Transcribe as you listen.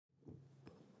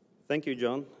Thank you,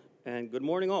 John, and good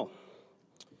morning, all.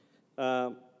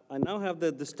 I now have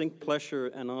the distinct pleasure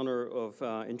and honor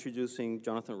of introducing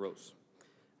Jonathan Rose.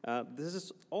 This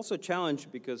is also a challenge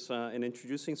because in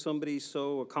introducing somebody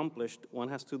so accomplished, one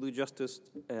has to do justice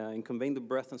in conveying the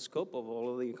breadth and scope of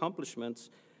all of the accomplishments,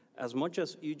 as much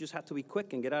as you just have to be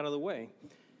quick and get out of the way.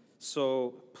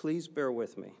 So please bear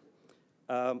with me.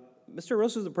 Mr.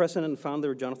 Rose is the president and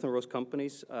founder of Jonathan Rose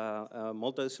Companies, a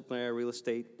multidisciplinary real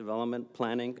estate development,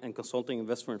 planning, and consulting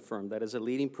investment firm that is a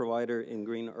leading provider in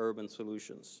green urban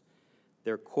solutions.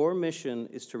 Their core mission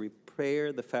is to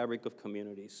repair the fabric of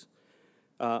communities.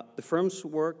 The firm's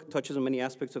work touches on many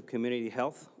aspects of community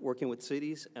health, working with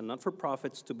cities and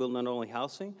not-for-profits to build not only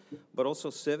housing, but also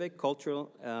civic,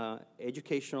 cultural,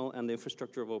 educational, and the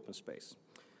infrastructure of open space.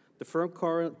 The firm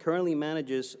currently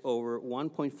manages over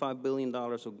 $1.5 billion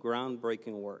of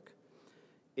groundbreaking work.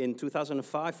 In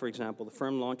 2005, for example, the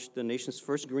firm launched the nation's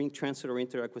first green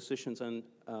transit-oriented acquisitions and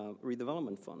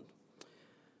redevelopment fund.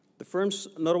 The firm's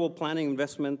notable planning,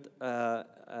 investment,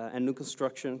 and new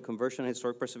construction, conversion, and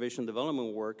historic preservation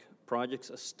development work,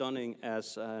 projects as stunning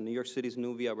as New York City's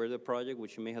new Villa Verde project,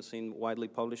 which you may have seen widely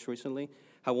published recently,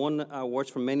 have won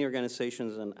awards from many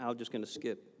organizations, and I'm just going to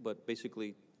skip, but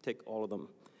basically take all of them.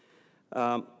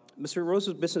 Mr.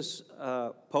 Rose's business,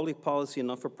 public policy, and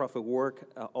not-for-profit work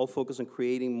all focus on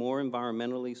creating more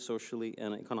environmentally, socially,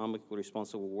 and economically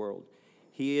responsible world.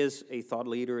 He is a thought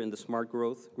leader in the smart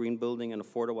growth, green building, and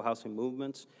affordable housing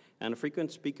movements, and a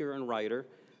frequent speaker and writer.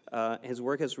 His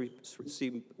work has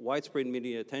received widespread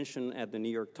media attention at the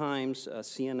New York Times,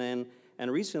 CNN,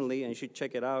 and recently, and you should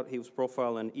check it out, he was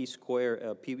profiled on E-Square,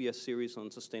 a PBS series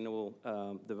on sustainable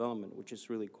development, which is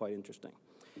really quite interesting.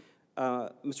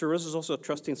 Mr. Rose is also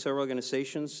trusting several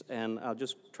organizations, and I'll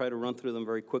just try to run through them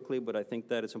very quickly, but I think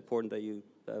that it's important that you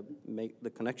make the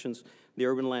connections. The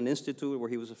Urban Land Institute, where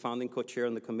he was a founding co-chair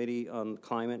on the Committee on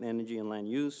Climate, Energy, and Land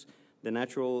Use. The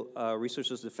Natural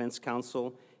Resources Defense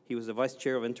Council. He was the vice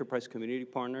chair of Enterprise Community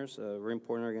Partners, a very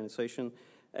important organization.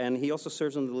 And he also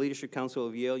serves on the Leadership Council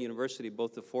of Yale University,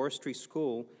 both the Forestry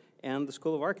School and the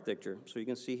School of Architecture. So you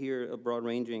can see here a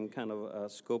broad-ranging kind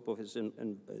of scope of his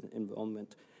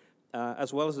involvement.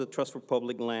 As well as the Trust for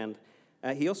Public Land.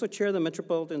 He also chaired the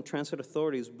Metropolitan Transit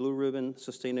Authority's Blue Ribbon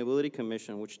Sustainability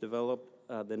Commission, which developed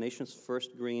the nation's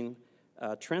first green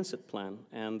transit plan,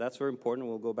 and that's very important.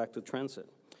 We'll go back to transit.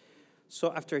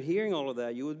 So after hearing all of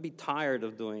that, you would be tired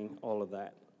of doing all of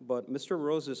that. But Mr.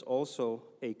 Rose is also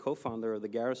a co-founder of the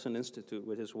Garrison Institute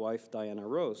with his wife, Diana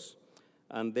Rose,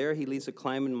 and there he leads a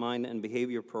climate, mind, and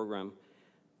behavior program.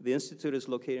 The Institute is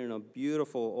located in a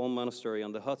beautiful old monastery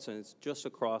on the Hudson. It's just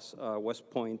across West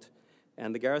Point.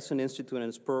 And the Garrison Institute and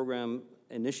its program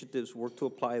initiatives work to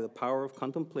apply the power of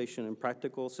contemplation in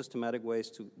practical, systematic ways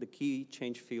to the key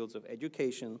change fields of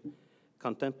education,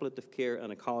 contemplative care,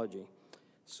 and ecology.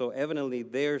 So evidently,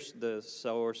 there's the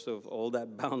source of all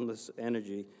that boundless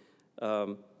energy.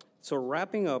 So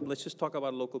wrapping up, let's just talk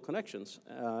about local connections.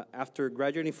 After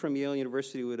graduating from Yale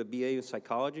University with a BA in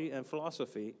psychology and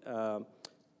philosophy,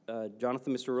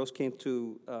 Jonathan, Mr. Rose, came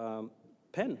to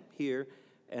Penn here,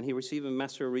 and he received a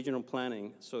Master of Regional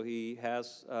Planning. So he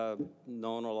has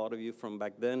known a lot of you from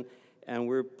back then, and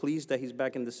we're pleased that he's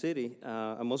back in the city.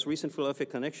 A most recent Philadelphia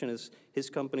connection is his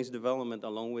company's development,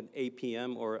 along with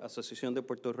APM, or Asociación de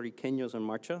Puertorriqueños en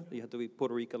Marcha. You have to be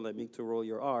Puerto Rican like me to roll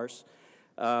your R's.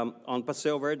 On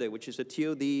Paseo Verde, which is a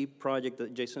TOD project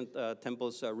adjacent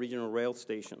Temple's regional rail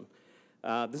station.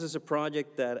 This is a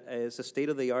project that is a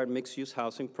state-of-the-art mixed-use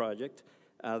housing project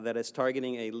that is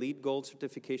targeting a LEED Gold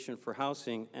certification for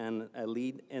housing and a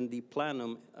LEED ND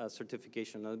Platinum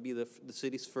certification. That would be the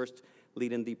city's first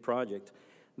LEED ND project.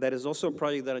 That is also a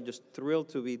project that I'm just thrilled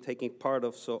to be taking part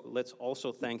of, so let's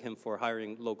also thank him for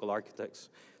hiring local architects.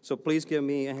 So please give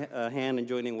me a hand in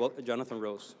joining Jonathan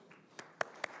Rose.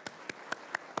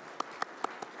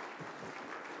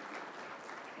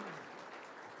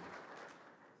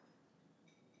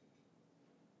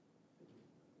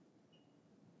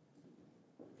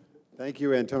 Thank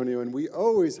you, Antonio, and we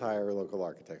always hire local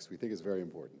architects. We think it's very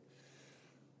important.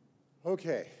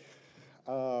 Okay,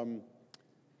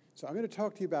 so I'm going to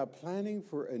talk to you about planning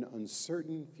for an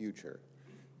uncertain future,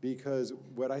 because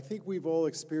what I think we've all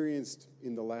experienced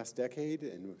in the last decade,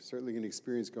 and we're certainly going to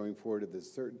experience going forward,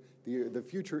 the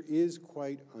future is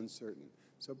quite uncertain.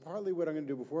 So partly what I'm going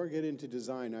to do before I get into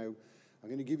design, I'm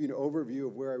going to give you an overview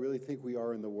of where I really think we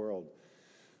are in the world.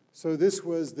 So this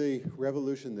was the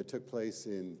revolution that took place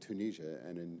in Tunisia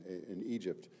and in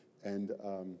Egypt, and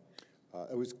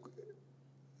it was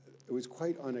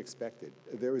quite unexpected.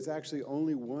 There was actually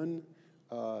only one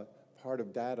part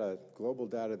of data, global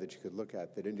data that you could look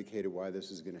at that indicated why this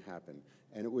was going to happen.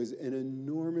 And it was an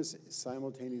enormous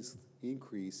simultaneous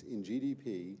increase in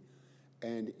GDP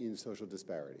and in social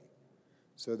disparity.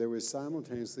 So there was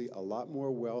simultaneously a lot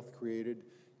more wealth created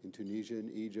in Tunisia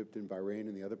and Egypt and Bahrain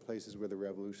and the other places where the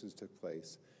revolutions took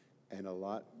place, and a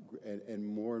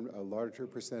larger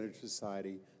percentage of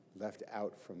society left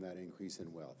out from that increase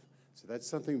in wealth. So that's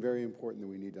something very important that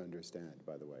we need to understand,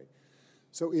 by the way.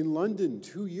 So in London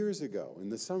 2 years ago, in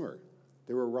the summer,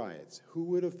 there were riots. Who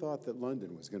would have thought that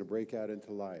London was going to break out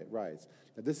into riots?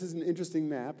 Now, this is an interesting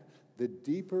map. The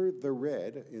deeper the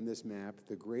red in this map,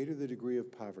 the greater the degree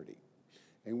of poverty.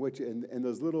 And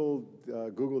those little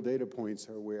Google data points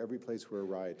are where every place where a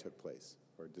riot took place,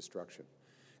 or destruction.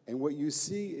 And what you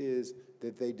see is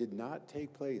that they did not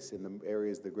take place in the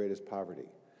areas of the greatest poverty.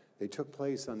 They took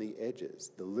place on the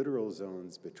edges, the literal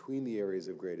zones between the areas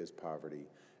of greatest poverty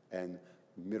and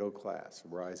middle class,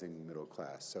 rising middle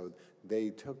class. So they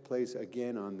took place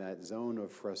again on that zone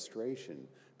of frustration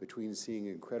between seeing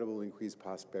incredible increased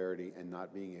prosperity and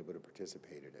not being able to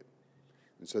participate in it.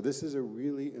 And so this is a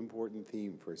really important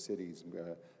theme for cities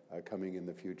coming in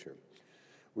the future.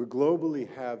 We globally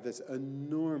have this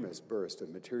enormous burst of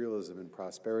materialism and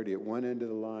prosperity at one end of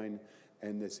the line,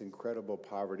 and this incredible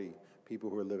poverty, people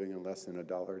who are living on less than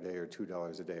 $1 a day or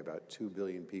 $2 a day, about 2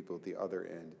 billion people at the other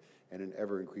end, and an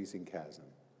ever-increasing chasm.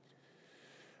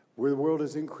 Where the world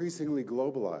is increasingly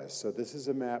globalized. So this is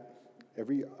a map,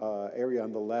 every area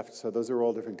on the left, so those are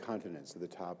all different continents. So the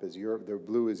top is Europe, the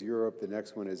blue is Europe, the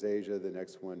next one is Asia, the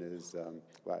next one is,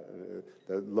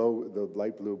 the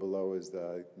light blue below is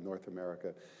North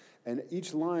America. And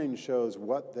each line shows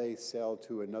what they sell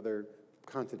to another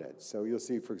continent. So you'll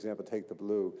see, for example, take the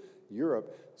blue,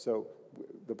 Europe. So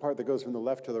the part that goes from the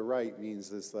left to the right means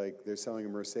this, like they're selling a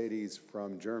Mercedes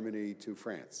from Germany to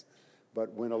France.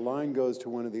 But when a line goes to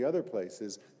one of the other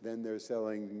places, then they're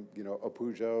selling, a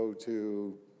Peugeot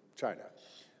to China.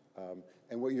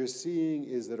 And what you're seeing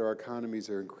is that our economies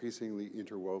are increasingly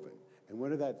interwoven. And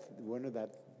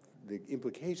the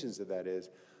implications of that is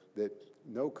that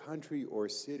no country or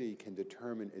city can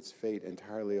determine its fate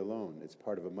entirely alone. It's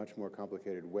part of a much more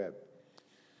complicated web.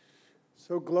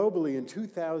 So globally, in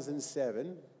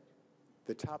 2007,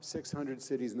 the top 600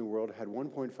 cities in the world had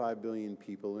 1.5 billion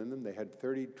people in them. They had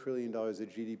 $30 trillion of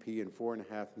GDP and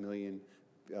 4.5 million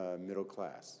middle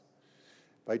class.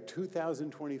 By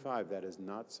 2025, that is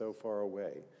not so far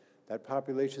away. That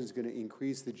population is going to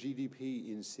increase. The GDP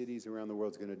in cities around the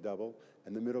world is going to double,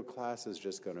 and the middle class is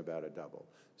just going to about to double.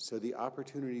 So the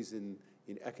opportunities in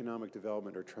economic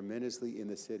development are tremendously in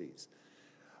the cities.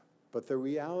 But the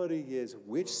reality is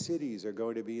which cities are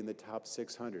going to be in the top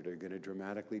 600 are going to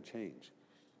dramatically change.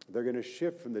 They're going to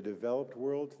shift from the developed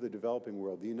world to the developing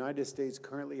world. The United States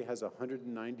currently has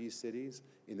 190 cities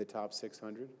in the top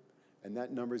 600, and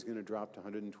that number is going to drop to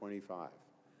 125.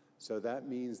 So that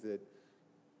means that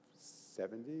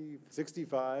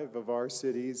 65 of our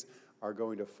cities are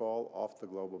going to fall off the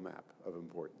global map of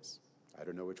importance. I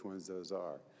don't know which ones those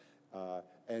are.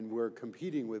 And we're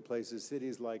competing with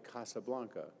cities like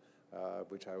Casablanca,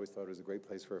 which I always thought was a great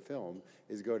place for a film,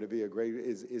 is going to be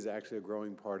is actually a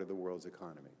growing part of the world's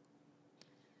economy.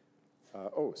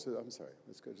 I'm sorry,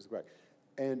 let's go just back.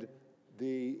 And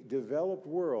the developed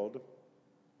world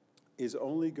is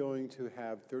only going to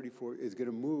have is going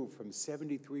to move from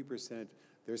 73%,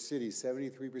 their cities,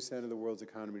 73% of the world's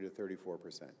economy to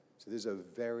 34%. So there's a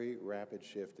very rapid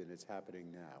shift, and it's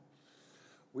happening now.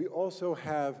 We also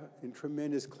have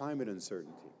tremendous climate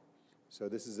uncertainty. So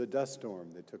this is a dust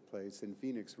storm that took place in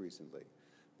Phoenix recently.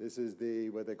 This is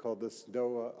what they call the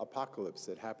snow apocalypse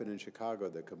that happened in Chicago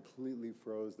that completely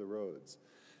froze the roads.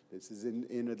 This is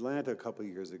in Atlanta a couple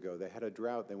of years ago. They had a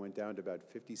drought. They went down to about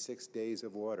 56 days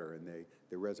of water, and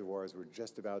the reservoirs were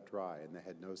just about dry, and they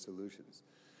had no solutions.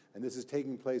 And this is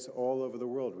taking place all over the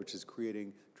world, which is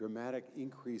creating dramatic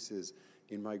increases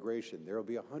in migration. There will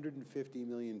be 150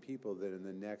 million people that in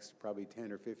the next probably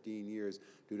 10 or 15 years,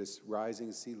 due to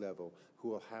rising sea level, who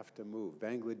will have to move.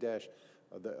 Bangladesh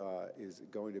is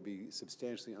going to be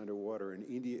substantially underwater, and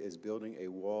India is building a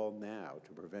wall now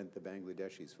to prevent the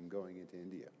Bangladeshis from going into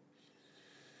India.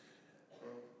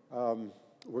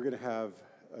 We're going to have,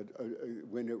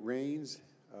 when it rains,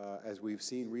 as we've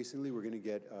seen recently, we're going to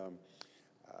get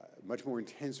much more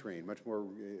intense rain,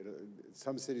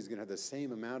 some cities are going to have the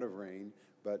same amount of rain,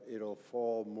 but it'll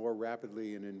fall more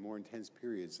rapidly and in more intense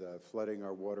periods, flooding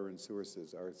our water and sewer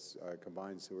systems, our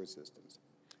combined sewer systems.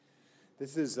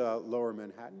 This is Lower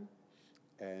Manhattan,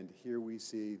 and here we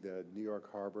see the New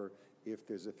York Harbor if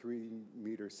there's a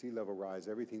 3-meter sea level rise,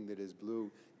 everything that is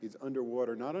blue is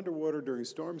underwater, not underwater during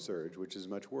storm surge, which is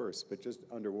much worse, but just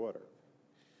underwater.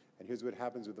 And here's what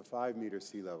happens with a 5-meter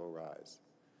sea level rise.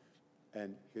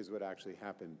 And here's what actually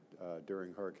happened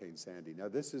during Hurricane Sandy. Now,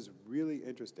 this is really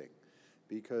interesting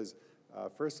because,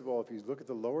 first of all, if you look at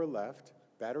the lower left,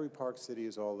 Battery Park City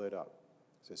is all lit up.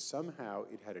 So somehow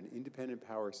it had an independent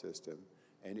power system,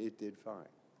 and it did fine.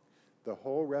 The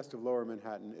whole rest of Lower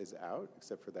Manhattan is out,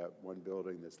 except for that one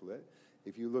building that's lit.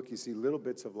 If you look, you see little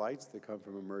bits of lights that come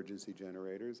from emergency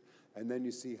generators, and then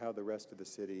you see how the rest of the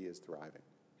city is thriving.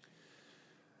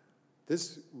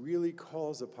 This really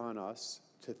calls upon us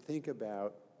to think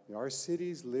about, our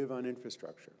cities live on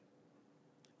infrastructure.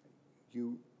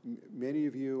 Many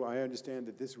of you, I understand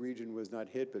that this region was not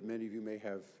hit, but many of you may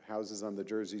have houses on the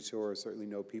Jersey Shore, certainly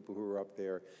know people who are up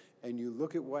there, and you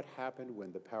look at what happened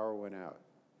when the power went out.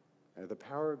 And if the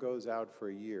power goes out for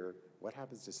a year, what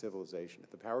happens to civilization? If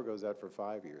the power goes out for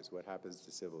 5 years, what happens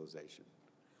to civilization?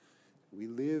 We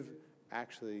live,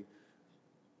 actually,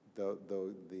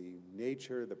 the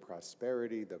nature, the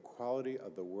prosperity, the quality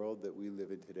of the world that we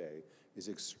live in today is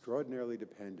extraordinarily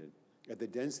dependent, at the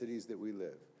densities that we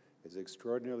live, is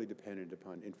extraordinarily dependent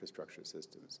upon infrastructure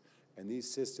systems. And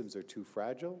these systems are too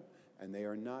fragile, and they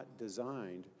are not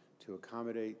designed to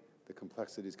accommodate the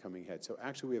complexities coming ahead. So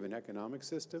actually we have an economic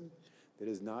system that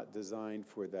is not designed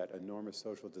for that enormous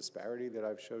social disparity that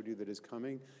I've showed you that is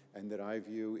coming, and that I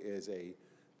view as a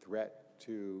threat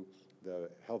to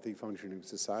the healthy functioning of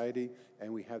society.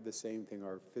 And we have the same thing,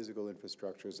 our physical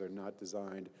infrastructures are not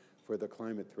designed for the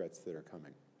climate threats that are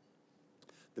coming.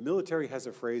 The military has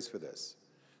a phrase for this.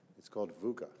 It's called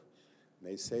VUCA.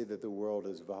 They say that the world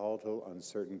is volatile,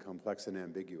 uncertain, complex, and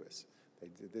ambiguous.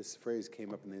 This phrase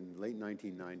came up in the late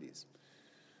 1990s.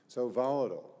 So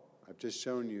volatile, I've just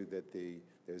shown you that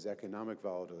there's economic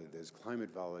volatility, there's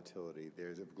climate volatility,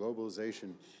 there's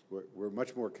globalization. We're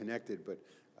much more connected, but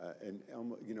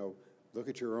look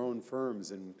at your own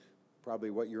firms and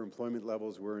probably what your employment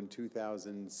levels were in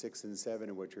 2006 and 7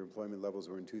 and what your employment levels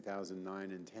were in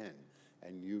 2009 and 10.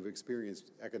 And you've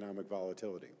experienced economic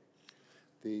volatility.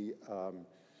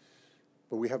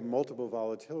 But we have multiple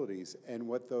volatilities, and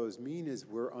what those mean is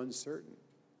we're uncertain.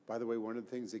 By the way, one of the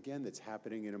things, again, that's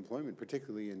happening in employment,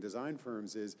 particularly in design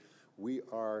firms, is we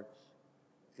are,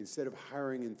 instead of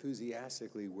hiring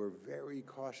enthusiastically, we're very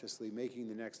cautiously making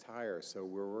the next hire. So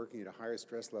we're working at a higher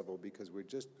stress level because we're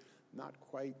just not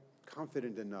quite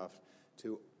confident enough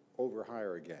to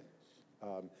overhire again.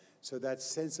 So that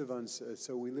sense of,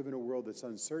 so we live in a world that's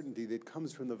uncertainty that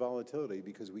comes from the volatility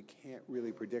because we can't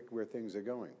really predict where things are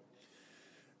going.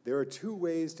 There are two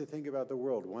ways to think about the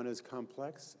world. One is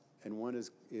complex and one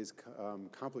is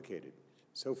complicated.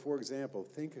 So for example,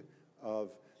 think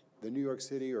of the New York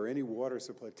City or any water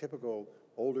supply, typical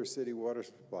older city water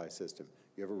supply system.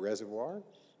 You have a reservoir,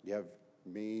 you have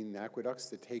main aqueducts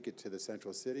that take it to the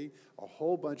central city, a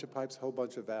whole bunch of pipes, a whole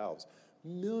bunch of valves.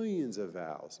 Millions of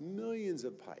valves, millions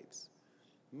of pipes,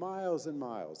 miles and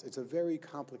miles. It's a very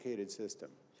complicated system,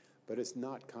 but it's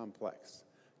not complex.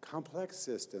 Complex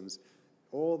systems,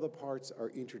 all the parts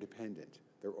are interdependent.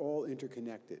 They're all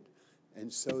interconnected.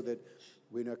 And so that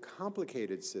in a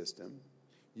complicated system,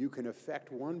 you can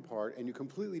affect one part and you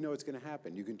completely know what's going to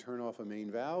happen. You can turn off a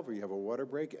main valve or you have a water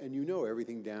break and you know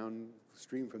everything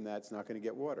downstream from that's not going to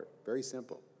get water. Very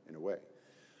simple in a way.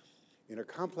 In a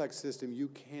complex system, you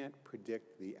can't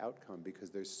predict the outcome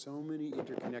because there's so many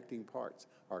interconnecting parts.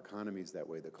 Our economy is that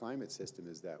way. The climate system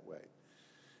is that way.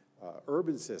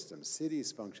 Urban systems, cities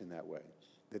function that way.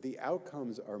 That the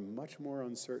outcomes are much more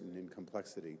uncertain in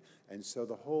complexity, and so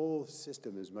the whole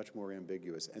system is much more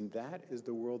ambiguous. And that is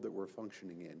the world that we're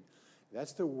functioning in.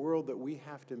 That's the world that we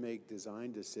have to make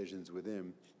design decisions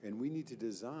within, and we need to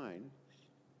design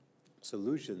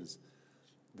solutions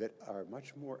that are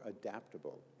much more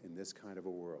adaptable in this kind of a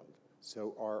world.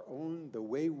 So the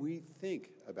way we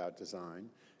think about design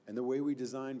and the way we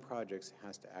design projects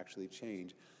has to actually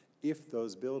change if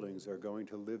those buildings are going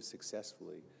to live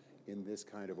successfully in this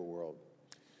kind of a world.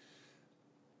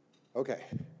 Okay,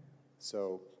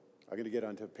 so I'm going to get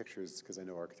onto pictures because I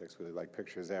know architects really like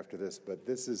pictures after this, but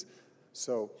this is,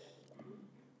 so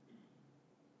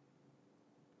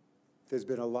there's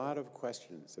been a lot of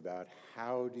questions about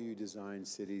how do you design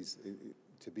cities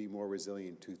to be more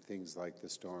resilient to things like the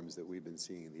storms that we've been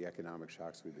seeing, the economic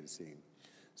shocks we've been seeing.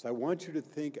 So I want you to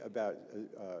think about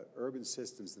urban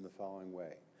systems in the following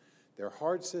way. There are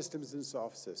hard systems and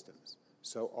soft systems.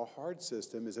 So a hard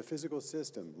system is a physical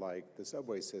system like the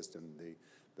subway system,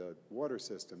 the water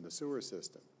system, the sewer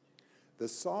system. The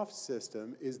soft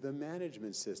system is the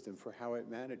management system for how it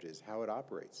manages, how it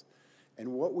operates.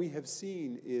 And what we have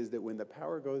seen is that when the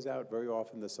power goes out, very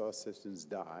often the soft systems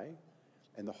die,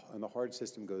 and the hard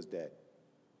system goes dead.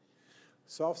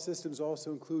 Soft systems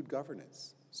also include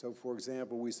governance. So, for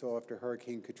example, we saw after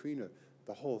Hurricane Katrina,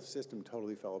 the whole system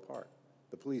totally fell apart.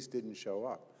 The police didn't show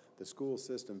up. The school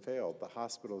system failed. The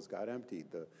hospitals got emptied.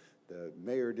 The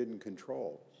mayor didn't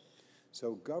control.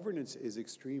 So governance is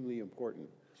extremely important.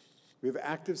 We have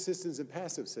active systems and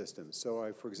passive systems. So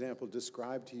I, for example,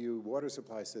 described to you water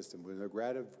supply system with a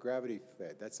gravity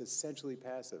fed. That's essentially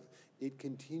passive. It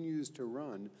continues to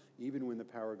run even when the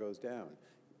power goes down.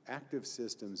 Active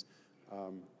systems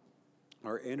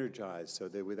are energized so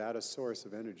that without a source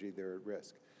of energy, they're at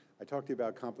risk. I talked to you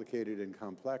about complicated and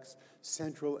complex,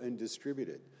 central and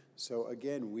distributed. So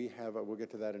again, we have, we'll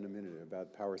get to that in a minute,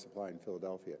 about power supply in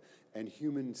Philadelphia, and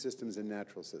human systems and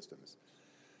natural systems.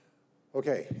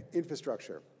 Okay,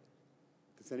 infrastructure.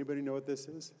 Does anybody know what this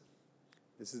is?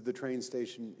 This is the train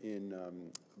station in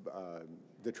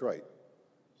Detroit.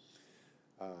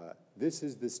 This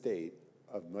is the state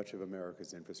of much of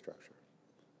America's infrastructure.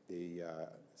 The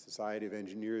Society of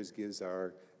Engineers gives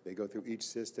they go through each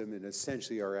system, and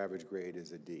essentially our average grade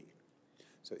is a D.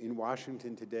 So in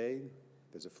Washington today,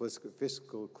 there's a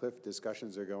fiscal cliff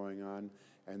discussions are going on,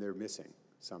 and they're missing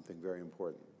something very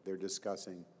important. They're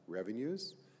discussing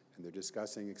revenues, and they're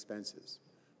discussing expenses,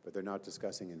 but they're not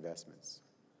discussing investments.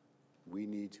 We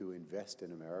need to invest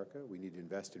in America. We need to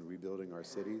invest in rebuilding our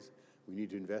cities. We need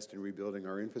to invest in rebuilding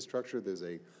our infrastructure. There's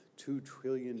a $2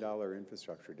 trillion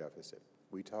infrastructure deficit.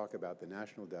 We talk about the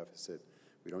national deficit.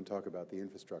 We don't talk about the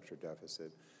infrastructure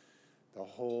deficit. The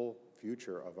whole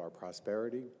future of our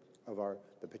prosperity, of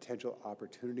the potential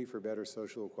opportunity for better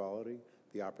social equality,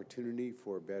 the opportunity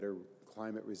for better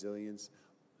climate resilience,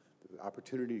 the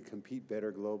opportunity to compete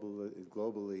better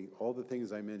globally, all the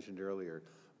things I mentioned earlier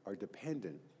are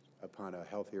dependent upon a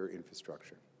healthier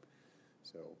infrastructure.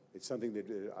 So it's something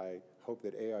that I hope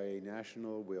that AIA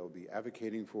National will be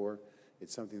advocating for.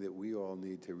 It's something that we all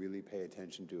need to really pay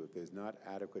attention to. If there's not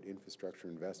adequate infrastructure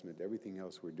investment, everything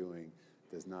else we're doing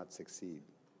does not succeed.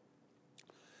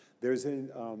 There's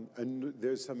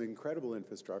some incredible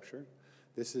infrastructure.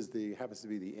 This is happens to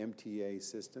be the MTA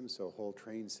system, so a whole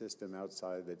train system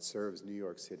outside that serves New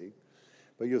York City.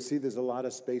 But you'll see there's a lot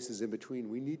of spaces in between.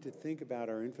 We need to think about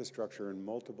our infrastructure in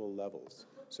multiple levels.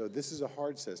 So this is a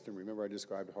hard system. Remember I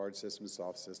described hard systems,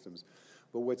 soft systems.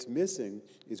 But what's missing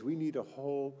is we need a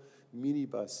whole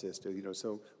minibus system. You know,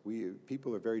 so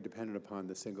people are very dependent upon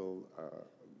the single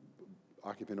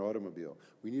occupant automobile.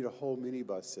 We need a whole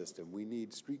minibus system. We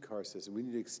need streetcar system. We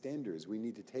need extenders. We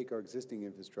need to take our existing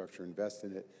infrastructure, invest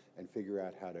in it, and figure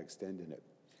out how to extend in it.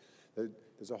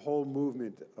 There's a whole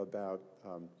movement about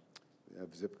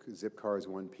Zipcar is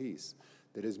one piece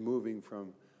that is moving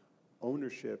from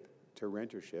ownership to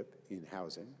rentership in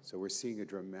housing. So we're seeing a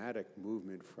dramatic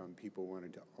movement from people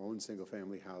wanting to own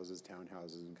single-family houses,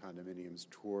 townhouses, and condominiums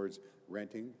towards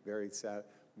renting. Very sad.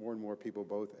 More and more people,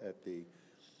 both at the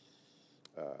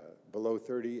below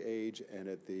 30 age and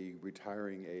at the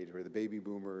retiring age, or the baby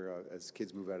boomer, as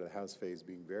kids move out of the house phase,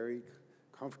 being very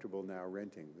comfortable now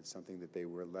renting. It's something that they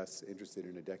were less interested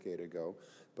in a decade ago,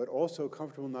 but also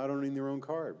comfortable not owning their own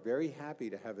car. Very happy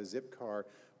to have a Zipcar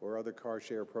or other car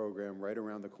share program right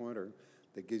around the corner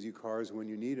that gives you cars when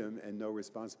you need them and no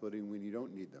responsibility when you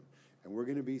don't need them. And we're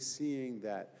going to be seeing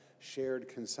that shared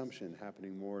consumption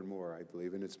happening more and more, I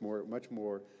believe, and it's much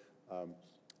more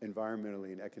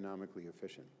environmentally and economically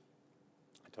efficient.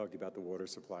 I talked about the water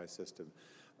supply system.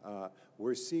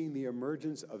 We're seeing the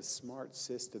emergence of smart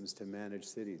systems to manage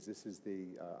cities. This is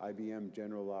the IBM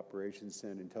General Operations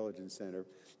Center, Intelligence Center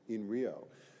in Rio,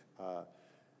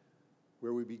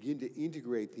 where we begin to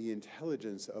integrate the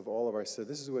intelligence of all of our, so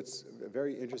this is what's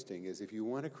very interesting, is if you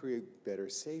want to create better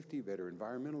safety, better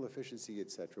environmental efficiency, et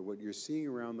cetera, what you're seeing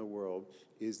around the world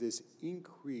is this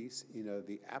increase in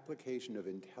the application of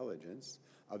intelligence,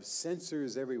 of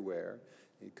sensors everywhere,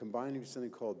 combining with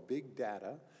something called big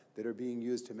data that are being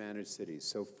used to manage cities.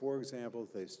 So for example,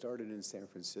 they've started in San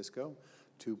Francisco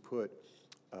to put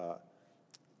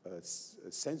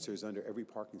sensors under every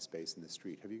parking space in the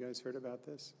street. Have you guys heard about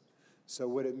this? So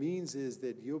what it means is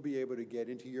that you'll be able to get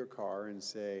into your car and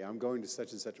say, I'm going to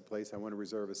such and such a place, I want to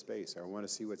reserve a space, or I want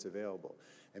to see what's available.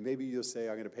 And maybe you'll say,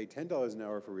 I'm going to pay $10 an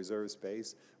hour for reserved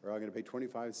space, or I'm going to pay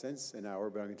 25 cents an hour,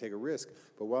 but I'm going to take a risk.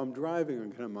 But while I'm driving,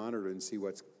 I'm going to monitor and see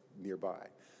what's nearby.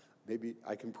 Maybe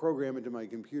I can program into my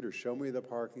computer, show me the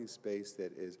parking space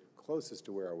that is closest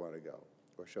to where I want to go,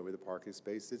 or show me the parking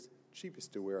space that's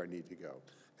cheapest to where I need to go.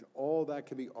 And all that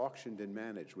can be auctioned and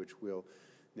managed, which will,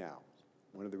 now,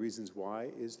 one of the reasons why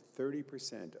is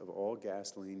 30% of all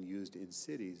gasoline used in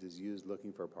cities is used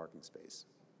looking for a parking space.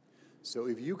 So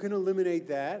if you can eliminate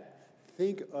that,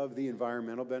 think of the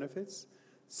environmental benefits.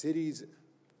 Cities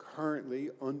currently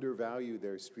undervalue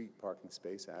their street parking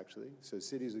space, actually. So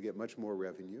cities will get much more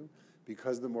revenue.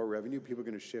 Because of the more revenue, people are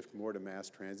going to shift more to mass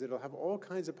transit. It'll have all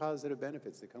kinds of positive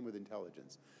benefits that come with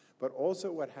intelligence. But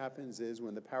also what happens is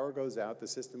when the power goes out, the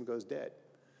system goes dead.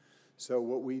 So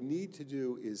what we need to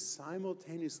do is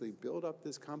simultaneously build up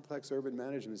this complex urban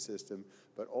management system,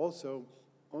 but also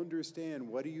understand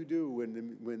what do you do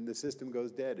when the system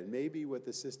goes dead. And maybe what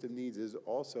the system needs is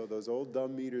also those old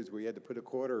dumb meters where you had to put a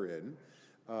quarter in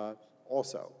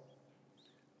also.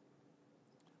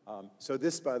 So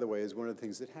this, by the way, is one of the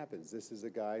things that happens. This is a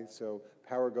guy, so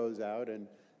power goes out, and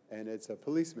it's a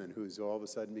policeman who's all of a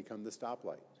sudden become the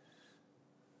stoplight.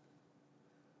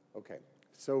 Okay,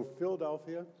 so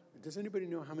Philadelphia, does anybody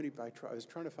know how many, I was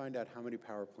trying to find out how many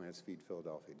power plants feed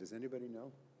Philadelphia. Does anybody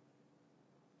know?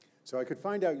 So I could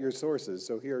find out your sources.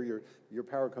 So here your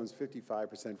power comes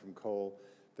 55% from coal,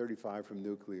 35% from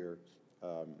nuclear,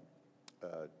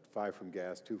 5% from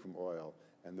gas, 2% from oil,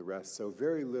 and the rest. So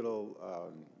very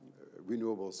little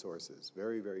renewable sources,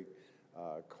 very, very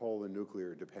coal and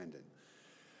nuclear dependent.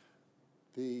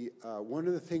 One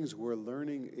of the things we're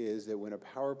learning is that when a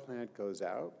power plant goes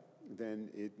out, then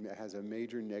it has a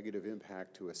major negative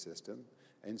impact to a system.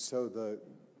 And so the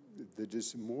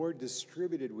just more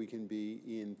distributed we can be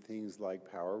in things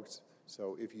like power.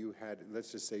 So if you had,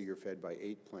 let's just say you're fed by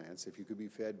 8 plants, if you could be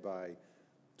fed by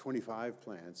 25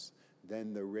 plants,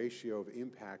 then the ratio of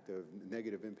impact, of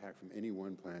negative impact from any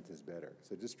one plant is better.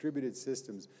 So distributed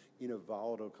systems in a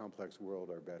volatile, complex world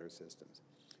are better systems.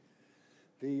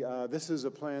 This is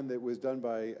a plan that was done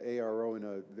by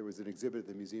ARO, there was an exhibit at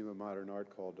the Museum of Modern Art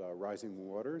called Rising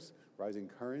Waters, Rising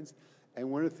Currents. And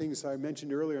one of the things I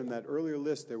mentioned earlier in that earlier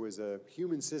list, there was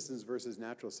human systems versus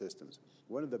natural systems.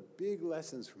 One of the big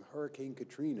lessons from Hurricane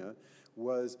Katrina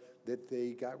was that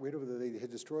they got rid of, they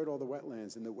had destroyed all the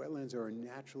wetlands, and the wetlands are a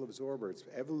natural absorber.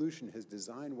 Evolution has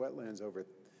designed wetlands over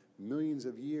millions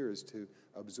of years to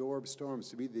absorb storms,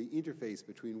 to be the interface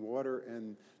between water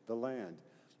and the land.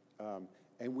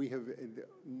 And we have,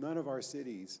 none of our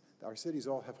cities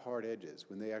all have hard edges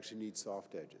when they actually need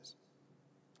soft edges.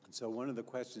 And so one of the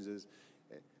questions is,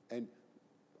 and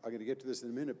I'm going to get to this in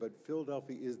a minute, but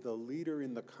Philadelphia is the leader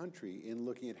in the country in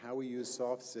looking at how we use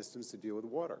soft systems to deal with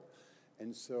water.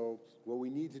 And so what we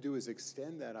need to do is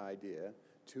extend that idea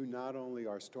to not only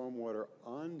our stormwater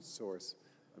on-source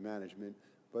management,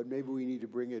 but maybe we need to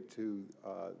bring it to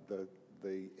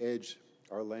the edge,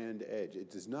 our land edge.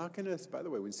 It is not going to, by the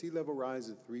way, when sea level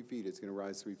rises 3 feet, it's going to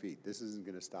rise 3 feet. This isn't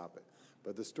going to stop it.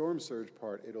 But the storm surge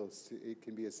part, it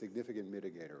can be a significant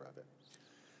mitigator of it.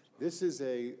 This is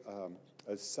a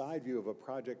side view of a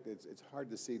project that's it's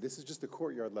hard to see. This is just the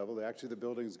courtyard level. Actually, the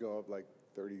buildings go up like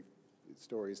 30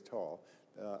 stories tall.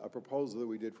 A proposal that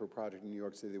we did for a project in New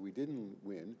York City that we didn't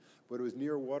win, but it was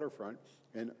near waterfront.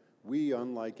 And we,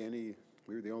 unlike we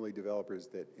were the only developers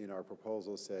that in our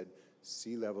proposal said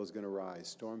sea level is going to rise,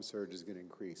 storm surge is going to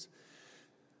increase.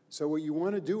 So what you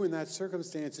want to do in that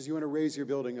circumstance is you want to raise your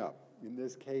building up. In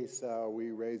this case,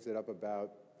 we raised it up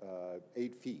about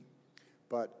 8 feet.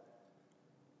 But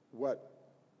what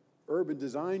urban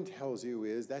design tells you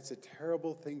is that's a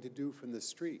terrible thing to do from the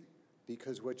street,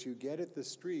 because what you get at the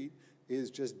street is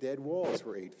just dead walls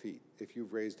for 8 feet if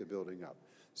you've raised a building up.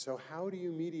 So how do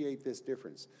you mediate this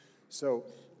difference? So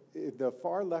the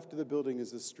far left of the building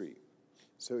is the street.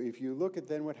 So if you look at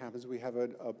then what happens, we have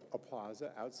a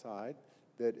plaza outside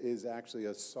that is actually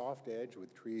a soft edge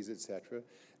with trees, et cetera.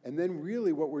 And then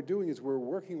really what we're doing is we're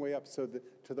working way up. So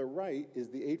to the right is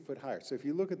the 8 foot higher. So if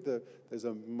you look at there's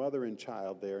a mother and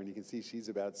child there, and you can see she's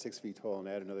about 6 feet tall, and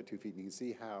add another 2 feet, and you can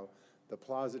see how the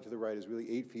plaza to the right is really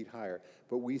 8 feet higher.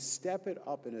 But we step it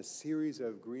up in a series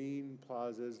of green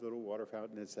plazas, little water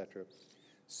fountain, et cetera,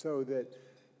 so that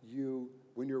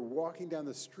when you're walking down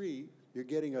the street, you're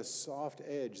getting a soft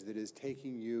edge that is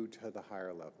taking you to the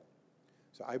higher level.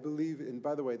 So I believe, and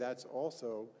by the way, that's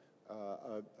also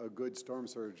a good storm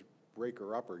surge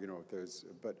breaker-upper,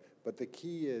 but the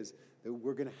key is that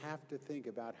we're going to have to think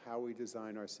about how we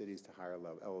design our cities to higher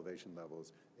elevation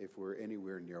levels if we're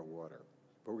anywhere near water.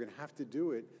 But we're going to have to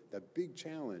do it. The big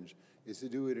challenge is to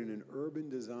do it in an urban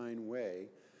design way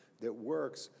that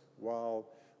works while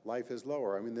life is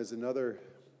lower. I mean, there's another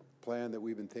plan that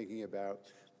we've been thinking about,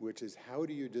 which is how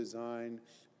do you design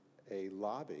a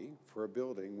lobby for a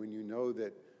building when you know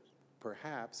that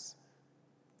perhaps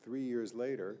 3 years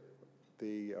later,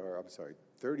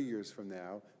 30 years from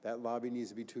now, that lobby needs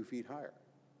to be 2 feet higher.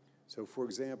 So for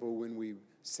example, when we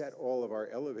set all of our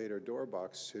elevator door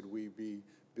bucks, should we be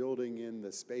building in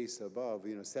the space above,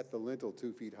 set the lintel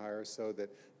 2 feet higher so that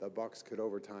the bucks could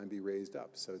over time be raised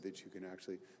up so that you can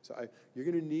actually, you're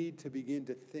going to need to begin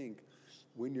to think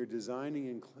when you're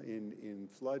designing in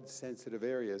flood-sensitive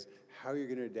areas, how you're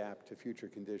going to adapt to future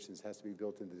conditions has to be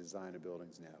built into the design of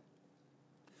buildings now.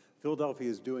 Philadelphia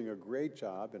is doing a great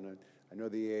job, and I know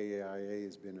the AIA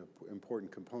has been an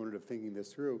important component of thinking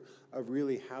this through, of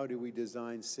really how do we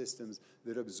design systems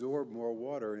that absorb more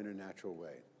water in a natural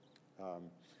way.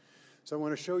 So I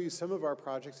want to show you some of our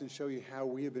projects and show you how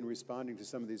we have been responding to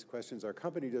some of these questions. Our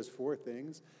company does 4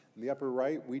 things. In the upper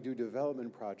right, we do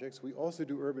development projects. We also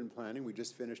do urban planning. We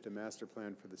just finished a master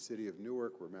plan for the city of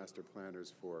Newark. We're master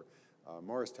planners for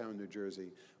Morristown, New Jersey.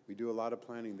 We do a lot of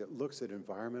planning that looks at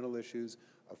environmental issues,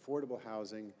 affordable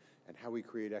housing, and how we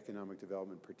create economic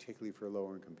development, particularly for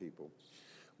low-income people.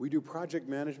 We do project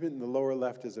management. In the lower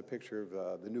left is a picture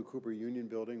of the new Cooper Union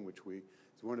building, which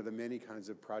is one of the many kinds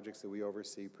of projects that we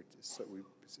oversee. We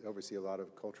oversee a lot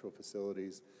of cultural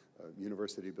facilities,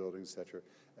 university buildings, et cetera.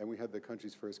 And we have the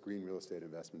country's first green real estate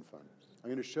investment fund. I'm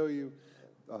going to show you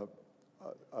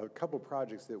a couple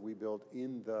projects that we built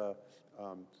in the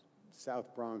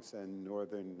South Bronx and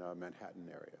northern Manhattan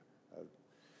area.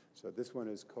 So this one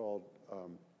is called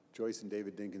Joyce and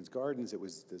David Dinkins Gardens. It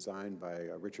was designed by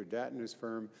Richard Datner's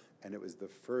firm, and it was the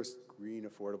first green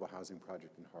affordable housing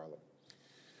project in Harlem.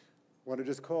 I want to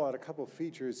just call out a couple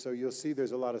features. So you'll see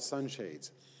there's a lot of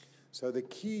sunshades. So the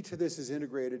key to this is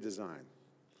integrated design.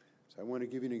 So I want to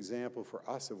give you an example for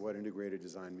us of what integrated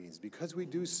design means. Because we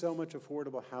do so much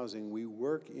affordable housing, we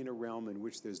work in a realm in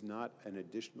which there's not an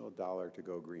additional dollar to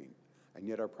go green. And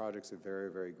yet our projects are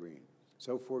very, very green.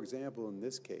 So for example, in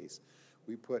this case,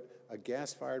 we put a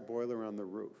gas-fired boiler on the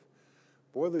roof.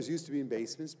 Boilers used to be in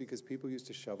basements because people used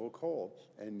to shovel coal,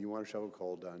 and you want to shovel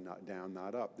coal down,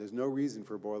 not up. There's no reason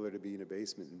for a boiler to be in a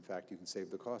basement. In fact, you can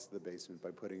save the cost of the basement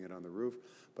by putting it on the roof.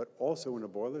 But also, when a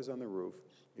boiler's on the roof,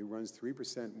 it runs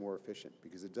 3% more efficient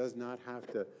because it does not have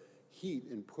to heat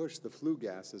and push the flue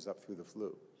gases up through the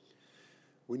flue.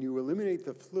 When you eliminate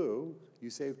the flue, you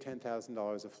save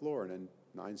 $10,000 a floor. In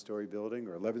a 9-story building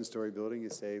or 11-story building, you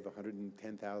save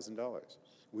 $110,000.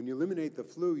 When you eliminate the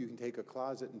flue, you can take a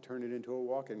closet and turn it into a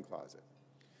walk-in closet.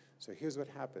 So here's what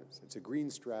happens. It's a green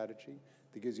strategy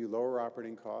that gives you lower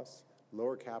operating costs,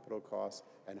 lower capital costs,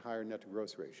 and higher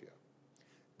net-to-gross ratio.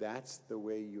 That's the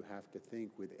way you have to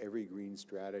think with every green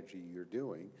strategy you're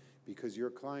doing, because your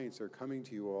clients are coming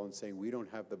to you all and saying, we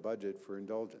don't have the budget for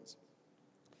indulgence.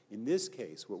 In this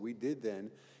case, what we did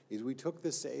then is we took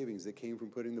the savings that came from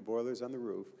putting the boilers on the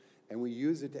roof, and we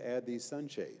used it to add these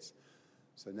sunshades.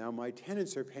 So now my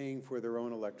tenants are paying for their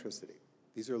own electricity.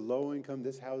 These are low income.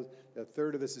 A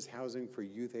third of this is housing for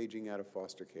youth aging out of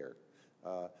foster care.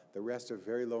 The rest are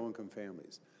very low income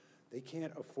families. They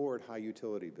can't afford high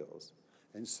utility bills.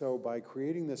 And so by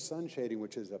creating the sun shading,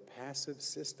 which is a passive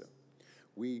system,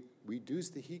 we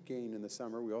reduced the heat gain in the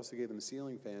summer. We also gave them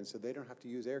ceiling fans so they don't have to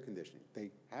use air conditioning.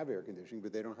 They have air conditioning,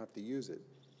 but they don't have to use it.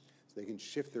 So they can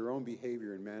shift their own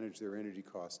behavior and manage their energy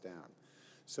costs down.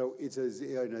 So it's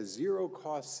in a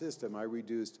zero-cost system, I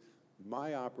reduced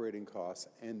my operating costs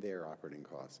and their operating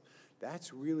costs.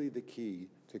 That's really the key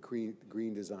to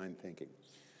green design thinking.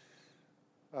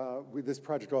 With this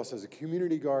project also has a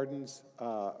community gardens.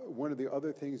 One of the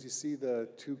other things, you see the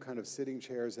 2 kind of sitting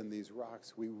chairs and these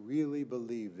rocks. We really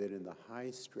believe that in the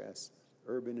high-stress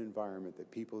urban environment that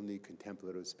people need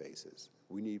contemplative spaces.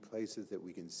 We need places that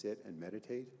we can sit and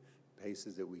meditate,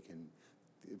 places that we can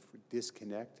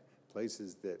disconnect,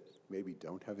 places that maybe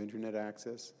don't have internet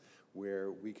access,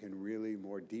 where we can really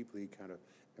more deeply kind of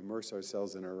immerse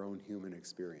ourselves in our own human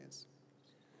experience.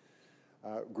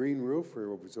 Green roof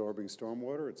for absorbing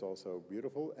stormwater, it's also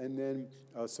beautiful, and then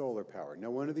solar power.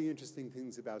 Now, one of the interesting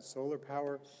things about solar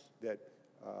power that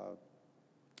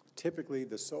typically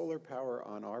the solar power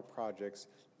on our projects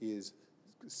is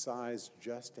sized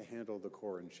just to handle the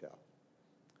core and shell.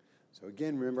 So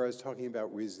again, remember I was talking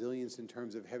about resilience in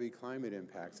terms of heavy climate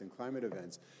impacts and climate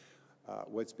events.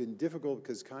 What's been difficult,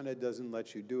 because Con Ed doesn't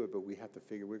let you do it, but we're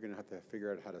going to have to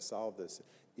figure out how to solve this,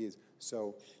 is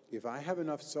so if I have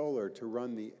enough solar to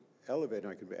run the elevator,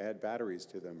 I could add batteries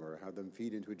to them or have them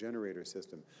feed into a generator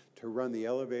system, to run the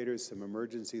elevators, some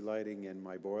emergency lighting, and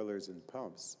my boilers and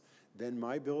pumps, then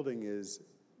my building is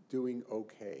doing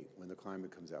okay when the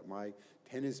climate comes out. My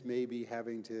tenants may be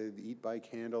having to eat by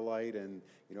candlelight, and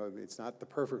it's not the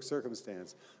perfect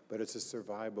circumstance, but it's a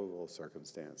survivable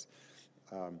circumstance.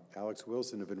 Alex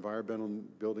Wilson of Environmental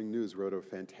Building News wrote a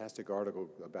fantastic article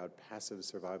about passive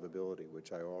survivability,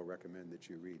 which I all recommend that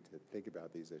you read to think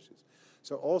about these issues.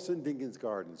 So Olson Dinkins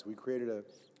Gardens, we created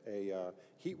a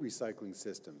heat recycling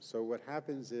system. So what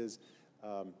happens is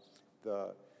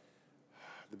The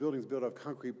building's built of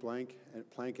concrete plank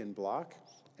and block,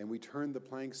 and we turn the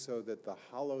plank so that the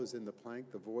hollows in the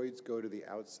plank, the voids, go to the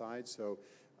outside. So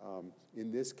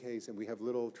in this case, and we have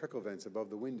little trickle vents above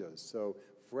the windows, so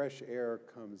fresh air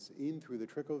comes in through the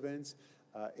trickle vents.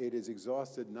 It is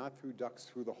exhausted not through ducts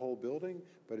through the whole building,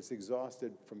 but it's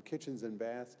exhausted from kitchens and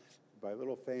baths by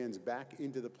little fans back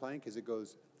into the plank as it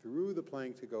goes through the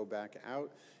plank to go back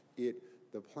out.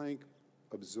 The plank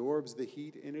absorbs the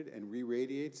heat in it and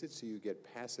re-radiates it, so you get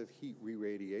passive heat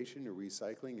re-radiation or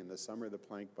recycling. In the summer, the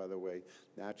plank, by the way,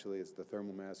 naturally, as the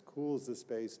thermal mass cools the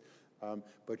space,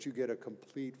 but you get a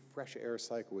complete fresh air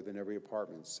cycle within every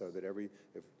apartment, so that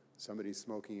if somebody's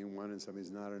smoking in one and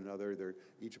somebody's not in another,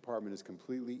 each apartment is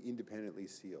completely independently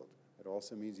sealed. It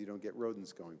also means you don't get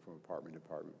rodents going from apartment to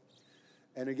apartment.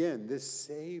 And again, this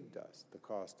saved us the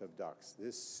cost of ducts.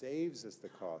 This saves us the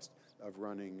cost of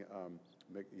running,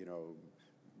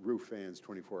 roof fans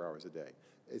 24 hours a day.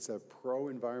 It's a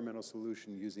pro-environmental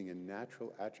solution using a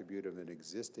natural attribute of an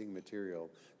existing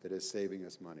material that is saving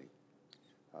us money.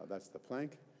 That's the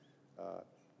plank.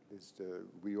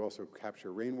 We also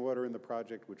capture rainwater in the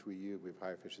project, which we use. We have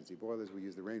high-efficiency boilers. We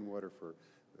use the rainwater for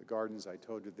the gardens. I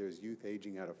told you there's youth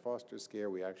aging out of foster care.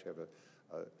 We actually have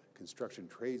a construction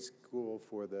trade school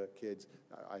for the kids.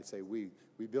 I say we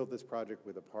built this project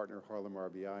with a partner, Harlem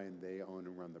RBI, and they own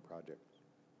and run the project.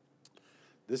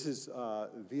 This is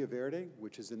Villa Verde,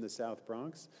 which is in the South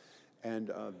Bronx,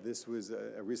 and this was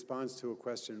a response to a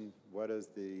question: what is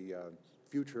the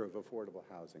future of affordable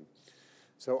housing?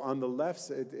 So on the left,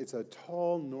 it's a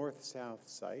tall north-south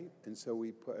site, and so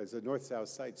it's a north-south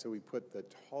site, so we put the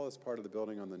tallest part of the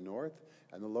building on the north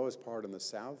and the lowest part on the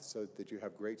south so that you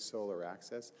have great solar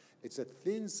access. It's a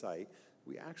thin site.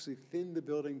 We actually thinned the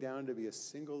building down to be a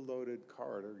single-loaded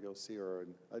corridor, you'll see, or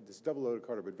it's a double-loaded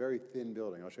corridor, but very thin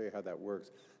building. I'll show you how that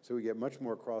works. So we get much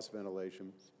more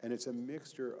cross-ventilation, and it's a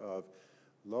mixture of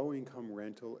low-income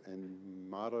rental and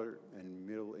moderate and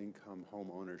middle-income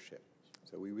home ownership.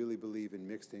 So we really believe in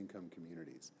mixed-income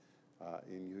communities.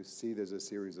 And you see there's a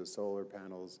series of solar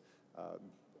panels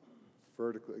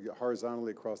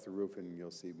horizontally across the roof, and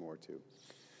you'll see more too.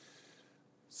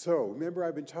 So remember,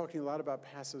 I've been talking a lot about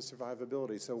passive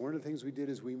survivability. So one of the things we did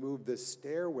is we moved the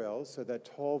stairwell, so that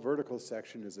tall vertical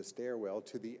section is a stairwell,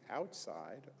 to the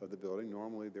outside of the building.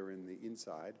 Normally they're in the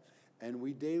inside, and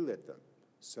we daylit them.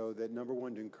 So that, number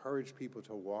one, to encourage people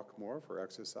to walk more for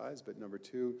exercise, but number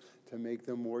two, to make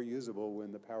them more usable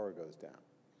when the power goes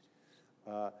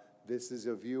down. This is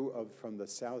a view from the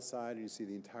south side, and you see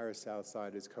the entire south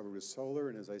side is covered with solar,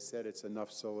 and as I said, it's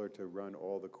enough solar to run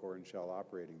all the core and shell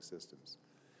operating systems.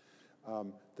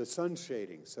 The sun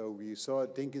shading. So you saw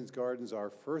at Dinkins Gardens our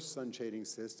first sun shading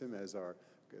system as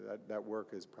that work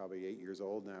is probably 8 years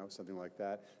old now, something like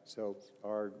that. So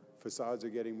our facades are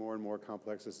getting more and more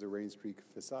complex. This is a Rain Street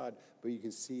facade, but you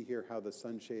can see here how the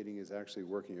sun shading is actually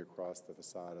working across the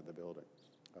facade of the building.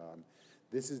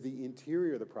 This is the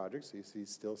interior of the project, so you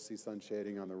still see sun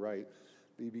shading on the right.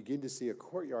 But you begin to see a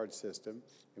courtyard system,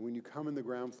 and when you come in the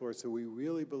ground floor, so we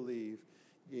really believe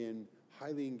in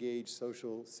highly engaged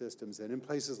social systems, and in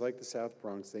places like the South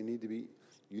Bronx,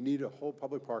 you need a whole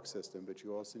public park system, but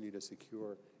you also need a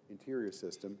secure interior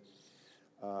system.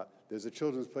 There's a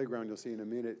children's playground you'll see in a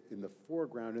minute in the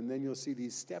foreground, and then you'll see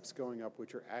these steps going up,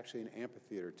 which are actually an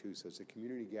amphitheater too, so it's a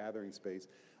community gathering space.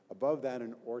 Above that,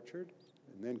 an orchard,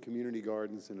 and then community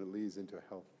gardens, and it leads into a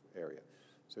health area.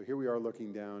 So here we are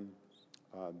looking down.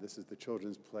 This is the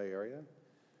children's play area,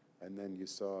 and then you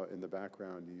saw in the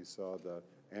background, you saw the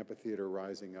amphitheater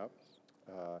rising up,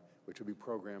 which will be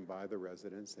programmed by the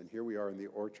residents. And here we are in the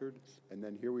orchard, and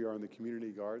then here we are in the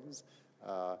community gardens,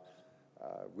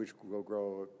 which will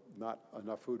grow not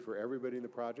enough food for everybody in the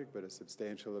project, but a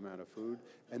substantial amount of food.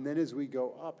 And then as we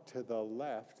go up to the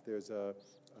left, there's a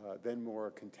then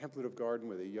more contemplative garden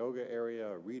with a yoga area,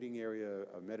 a reading area,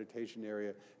 a meditation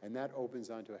area, and that opens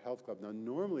onto a health club. Now,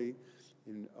 normally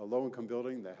in a low-income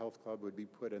building, the health club would be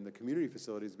put in the community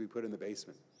facilities, would be put in the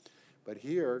basement. But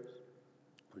here,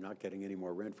 we're not getting any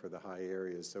more rent for the high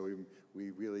areas, so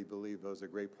we really believe those are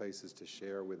great places to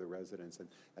share with the residents.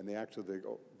 And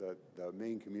the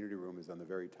main community room is on the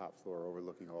very top floor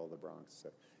overlooking all of the Bronx. So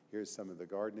here's some of the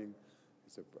gardening,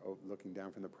 looking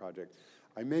down from the project.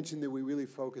 I mentioned that we really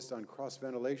focused on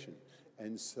cross-ventilation,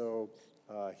 and so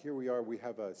here we are, we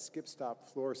have a skip-stop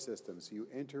floor system. So you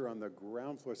enter on the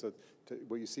ground floor, so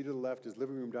what you see to the left is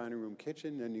living room, dining room,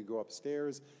 kitchen, and you go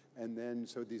upstairs, and then,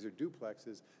 so these are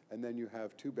duplexes, and then you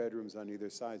have 2 bedrooms on either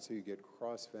side, so you get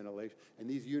cross-ventilation. And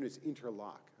these units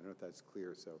interlock. I don't know if that's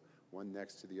clear, so one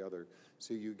next to the other.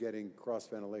 So you're getting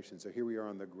cross-ventilation. So here we are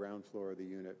on the ground floor of the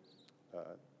unit.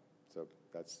 So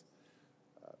that's,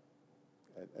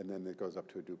 and then it goes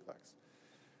up to a duplex.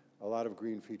 A lot of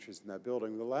green features in that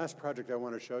building. The last project I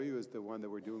want to show you is the one that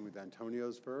we're doing with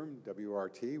Antonio's firm,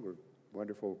 WRT. We're a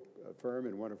wonderful firm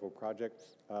and wonderful project.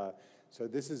 So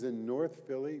this is in North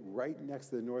Philly, right next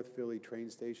to the North Philly train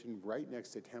station, right next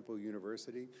to Temple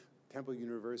University. Temple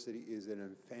University is a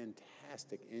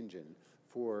fantastic engine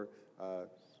for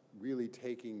really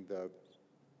taking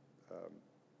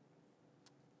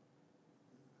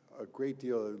a great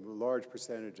deal, a large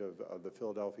percentage of the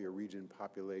Philadelphia region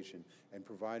population and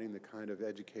providing the kind of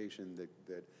education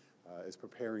that is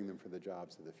preparing them for the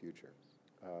jobs of the future.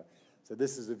 So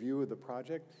this is a view of the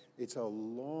project. It's a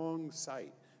long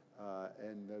site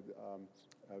and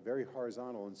very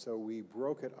horizontal, and so we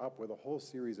broke it up with a whole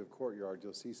series of courtyards.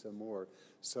 You'll see some more,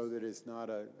 so that it's not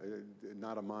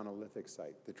a monolithic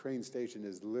site. The train station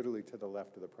is literally to the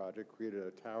left of the project, created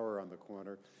a tower on the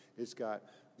corner. It's got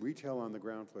retail on the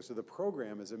ground floor. So the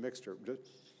program is a mixture.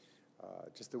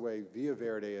 Just the way Via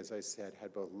Verde, as I said,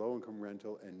 had both low-income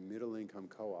rental and middle-income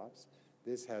co-ops.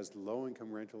 This has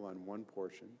low-income rental on one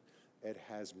portion. It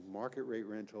has market rate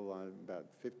rental on about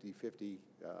 50-50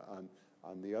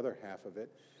 on the other half of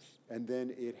it. And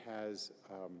then it has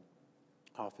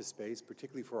office space,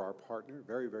 particularly for our partner.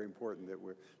 Very, very important that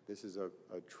this is a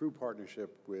true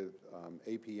partnership with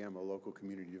APM, a local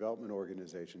community development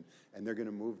organization, and they're going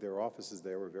to move their offices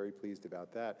there. We're very pleased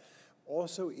about that.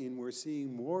 Also, we're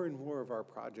seeing more and more of our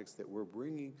projects that we're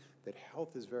bringing that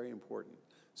health is very important.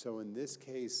 So in this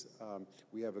case,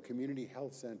 we have a community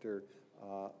health center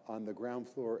on the ground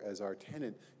floor as our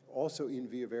tenant. Also in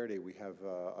Via Verde, we have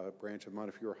a branch of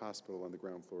Montefiore Hospital on the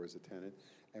ground floor as a tenant.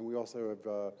 And we also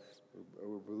have,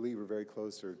 we believe we're very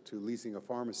close to leasing a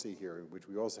pharmacy here, which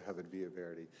we also have at Via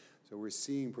Verde. So we're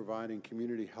seeing providing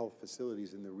community health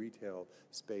facilities in the retail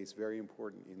space very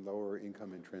important in lower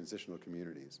income and transitional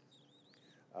communities.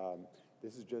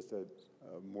 This is just a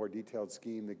more detailed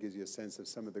scheme that gives you a sense of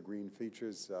some of the green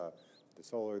features. The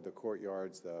solar, the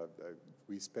courtyards,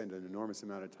 we spend an enormous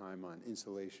amount of time on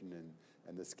insulation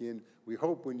and the skin. We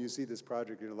hope when you see this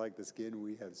project you're gonna like the skin.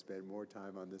 We have spent more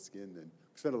time on the skin than,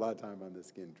 we spent a lot of time on the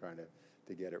skin trying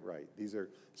to get it right. These are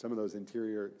some of those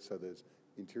interior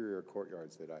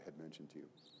courtyards that I had mentioned to you.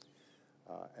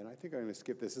 And I think I'm gonna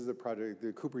skip this. This is a project,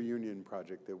 the Cooper Union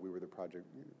project that we were the project.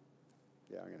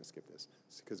 Yeah, I'm gonna skip this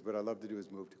because what I love to do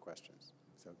is move to questions.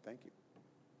 So thank you.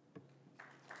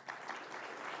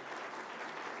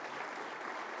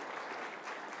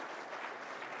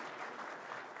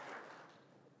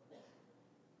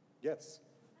 Yes.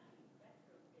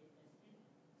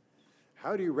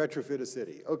 How do you retrofit a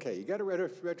city? Okay, you got to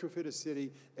retrofit a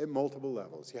city at multiple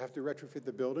levels. You have to retrofit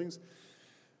the buildings.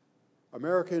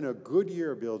 America in a good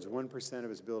year builds 1% of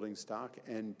its building stock,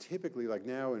 and typically, like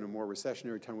now in a more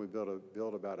recessionary time, we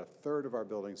build about a third of our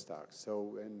building stock.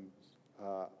 So, and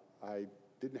I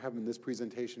didn't have them in this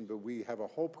presentation, but we have a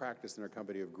whole practice in our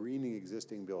company of greening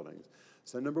existing buildings.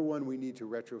 So number one, we need to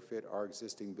retrofit our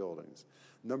existing buildings.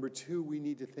 Number two, we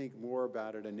need to think more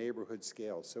about at a neighborhood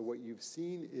scale. So what you've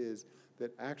seen is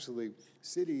that actually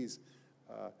cities,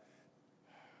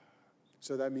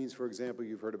 so that means, for example,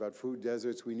 you've heard about food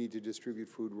deserts. We need to distribute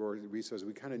food resources.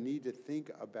 We kind of need to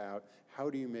think about how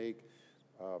do you make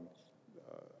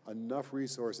enough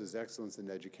resources, excellence in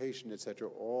education, et cetera,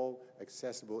 all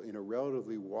accessible in a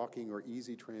relatively walking or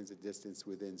easy transit distance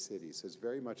within cities. So it's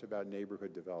very much about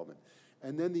neighborhood development.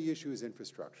 And then the issue is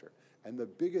infrastructure. And the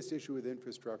biggest issue with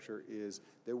infrastructure is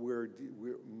that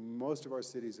most of our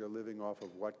cities are living off of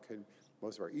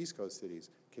most of our East Coast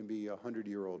cities can be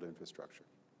 100-year-old infrastructure.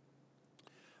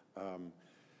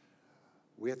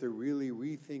 We have to really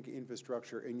rethink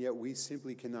infrastructure, and yet we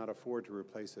simply cannot afford to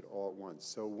replace it all at once.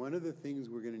 So one of the things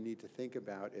we're going to need to think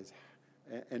about is,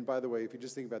 and by the way, if you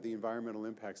just think about the environmental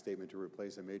impact statement to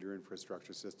replace a major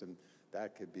infrastructure system,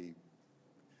 that could be,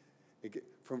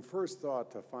 from first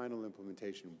thought to final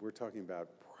implementation, we're talking about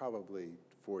probably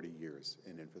 40 years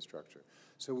in infrastructure.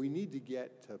 So we need to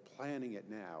get to planning it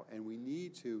now, and we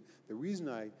need to, the reason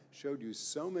I showed you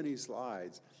so many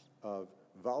slides of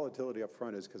volatility up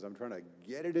front is because I'm trying to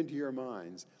get it into your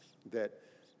minds that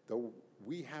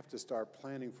we have to start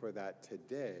planning for that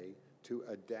today to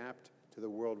adapt to the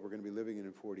world we're going to be living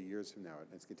in 40 years from now. And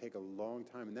it's going to take a long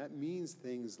time. And that means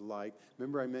things like,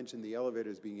 remember I mentioned the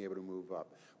elevators being able to move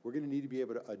up. We're going to need to be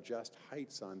able to adjust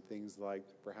heights on things like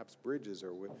perhaps bridges,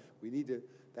 or we need to,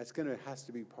 has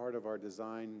to be part of our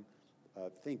design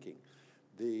thinking.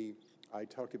 I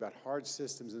talked about hard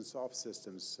systems and soft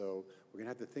systems, so we're going to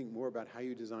have to think more about how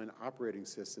you design operating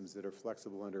systems that are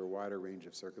flexible under a wider range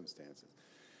of circumstances.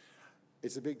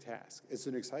 It's a big task. It's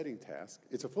an exciting task.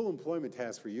 It's a full employment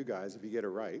task for you guys if you get it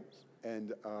right.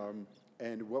 And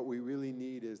what we really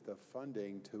need is the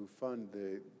funding to fund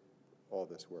all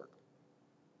this work.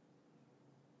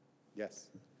 Yes?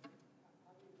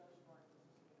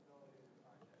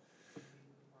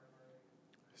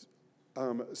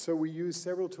 So we use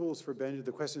several tools for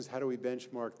the question is, how do we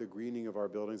benchmark the greening of our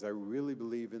buildings? I really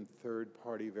believe in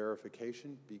third-party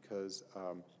verification because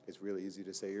it's really easy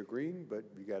to say you're green, but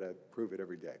you got to prove it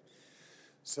every day.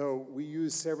 So we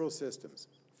use several systems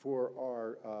for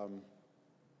our.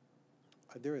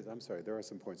 There are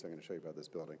some points I'm going to show you about this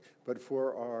building. But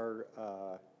for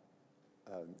our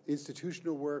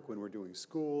institutional work, when we're doing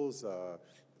schools,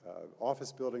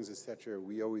 office buildings, et cetera,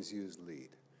 we always use LEED.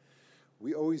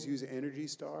 We always use Energy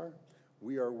Star.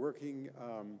 We are working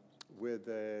with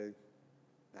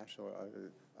national,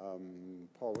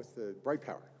 Paul, what's the, Bright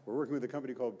Power. We're working with a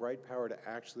company called Bright Power to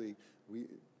actually,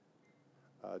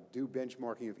 do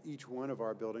benchmarking of each one of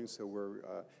our buildings. So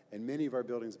and many of our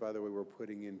buildings, by the way, we're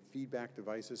putting in feedback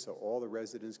devices so all the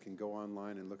residents can go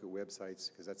online and look at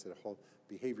websites, because that's a whole,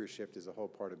 behavior shift is a whole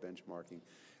part of benchmarking.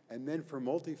 And then for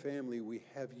multifamily, we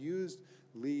have used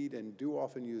LEED and do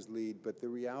often use LEED, but the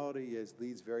reality is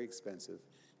LEED's very expensive.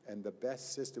 And the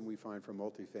best system we find for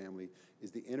multifamily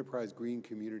is the Enterprise Green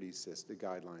Communities system,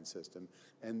 guideline system.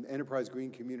 And Enterprise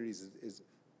Green Communities is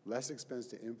less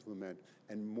expensive to implement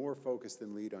and more focused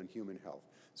than LEED on human health.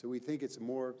 So we think it's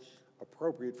more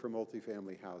appropriate for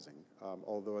multifamily housing,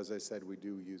 although, as I said, we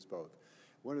do use both.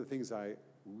 One of the things I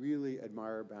really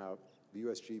admire about the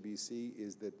USGBC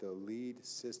is that the LEED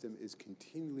system is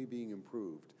continually being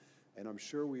improved. And I'm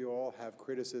sure we all have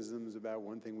criticisms about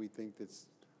one thing we think that's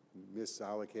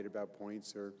misallocated about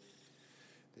points, or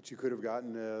that you could have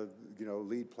gotten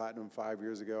LEED Platinum 5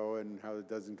 years ago and how it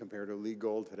doesn't compare to LEED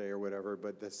Gold today or whatever.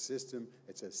 But the system,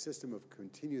 it's a system of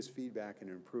continuous feedback and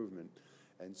improvement.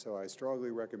 And so I strongly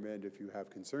recommend, if you have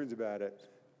concerns about it,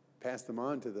 pass them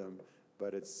on to them.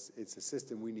 But it's a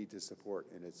system we need to support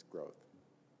in its growth.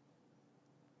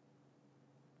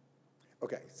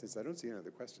 Okay, since I don't see any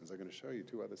other questions, I'm going to show you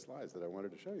 2 other slides that I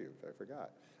wanted to show you, if I forgot.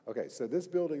 Okay, so this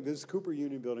building, this Cooper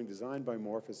Union building, designed by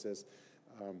Morphosis,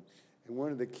 and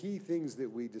one of the key things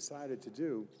that we decided to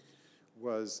do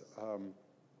was,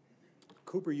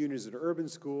 Cooper Union is an urban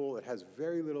school. It has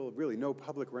very little, really no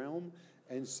public realm,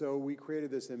 and so we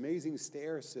created this amazing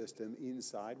stair system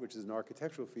inside, which is an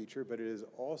architectural feature, but it is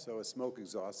also a smoke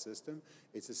exhaust system.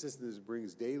 It's a system that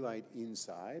brings daylight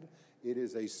inside. It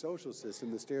is a social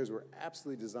system. The stairs were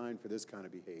absolutely designed for this kind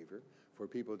of behavior, for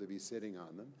people to be sitting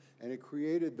on them. And it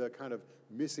created the kind of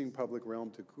missing public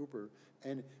realm to Cooper.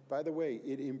 And by the way,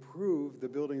 it improved the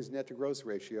building's net to gross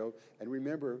ratio. And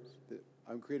remember, that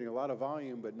I'm creating a lot of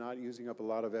volume, but not using up a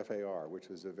lot of FAR, which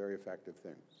was a very effective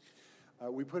thing.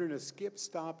 We put in a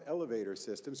skip-stop elevator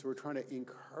system, so we're trying to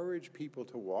encourage people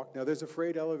to walk. Now, there's a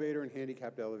freight elevator and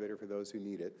handicapped elevator for those who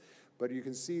need it, but you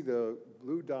can see the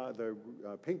blue dot, the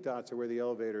pink dots are where the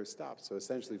elevator stops, so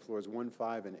essentially floors 1,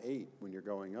 5, and 8 when you're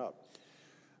going up.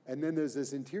 And then there's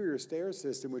this interior stair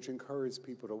system which encourages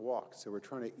people to walk, so we're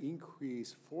trying to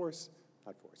increase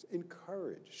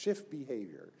encourage, shift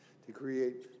behavior to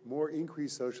create more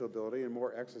increased social ability and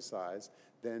more exercise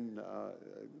than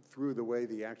through the way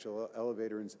the actual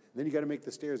elevator. And then you got to make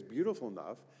the stairs beautiful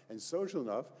enough and social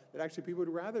enough that actually people would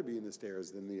rather be in the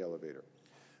stairs than the elevator.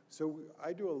 So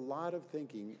I do a lot of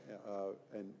thinking,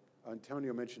 and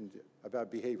Antonio mentioned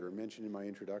about behavior, mentioned in my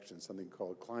introduction, something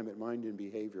called climate mind and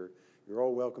behavior. You're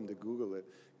all welcome to Google it,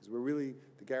 because we're really,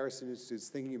 the Garrison Institute's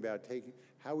thinking about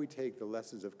how we take the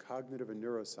lessons of cognitive and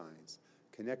neuroscience,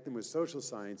 connect them with social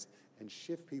science, and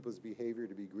shift people's behavior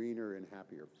to be greener and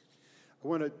happier. I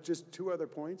want to just 2 other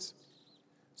points.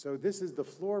 So this is the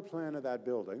floor plan of that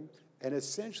building, and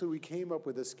essentially we came up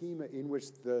with a schema in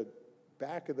which the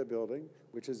back of the building,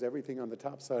 which is everything on the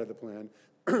top side of the plan,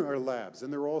 are labs,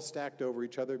 and they're all stacked over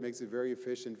each other. It makes it very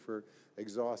efficient for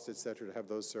exhaust, et cetera, to have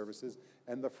those services.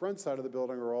 And the front side of the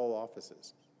building are all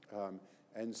offices.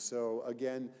 And so,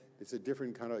 again, it's a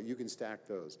different kind of, you can stack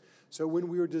those. So when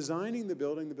we were designing the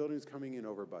building is coming in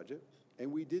over budget,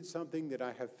 and we did something that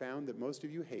I have found that most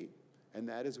of you hate, and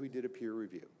that is we did a peer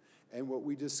review. And what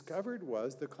we discovered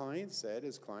was the client said,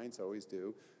 as clients always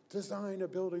do, design a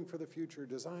building for the future,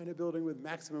 design a building with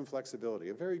maximum flexibility.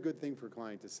 A very good thing for a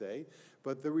client to say,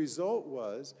 but the result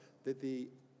was that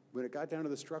when it got down to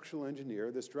the structural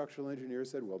engineer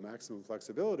said, well, maximum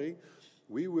flexibility,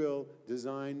 we will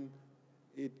design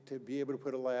it to be able to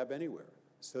put a lab anywhere.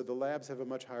 So the labs have a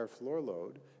much higher floor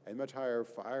load and much higher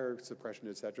fire suppression,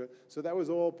 et cetera. So that was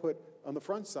all put on the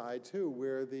front side, too,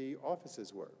 where the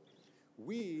offices were.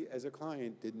 We, as a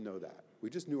client, didn't know that. We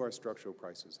just knew our structural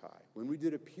price was high. When we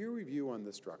did a peer review on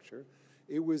the structure,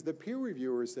 it was the peer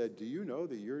reviewer said, do you know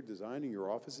that you're designing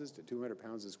your offices to 200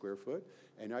 pounds a square foot,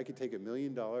 and I could take $1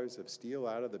 million of steel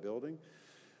out of the building?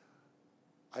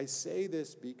 I say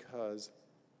this because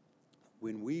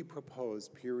when we propose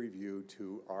peer review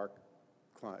to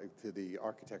the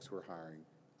architects we're hiring,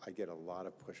 I get a lot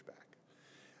of pushback.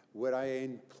 What I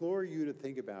implore you to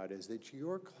think about is that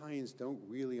your clients don't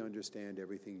really understand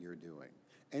everything you're doing.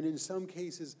 And in some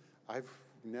cases, I've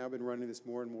now been running this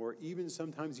more and more, even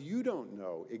sometimes you don't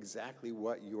know exactly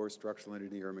what your structural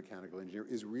engineer or mechanical engineer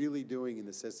is really doing in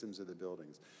the systems of the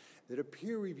buildings. That a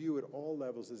peer review at all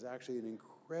levels is actually an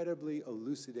incredibly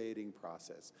elucidating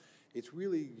process. It's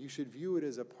really, you should view it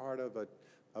as a part of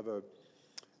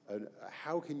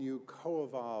how can you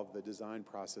co-evolve the design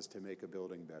process to make a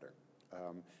building better.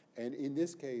 And in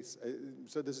this case,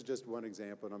 so this is just one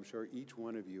example, and I'm sure each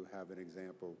one of you have an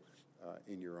example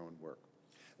in your own work.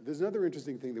 There's another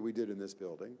interesting thing that we did in this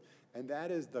building, and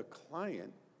that is the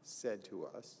client said to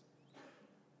us,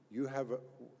 you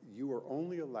are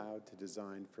only allowed to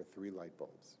design for 3 light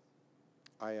bulbs.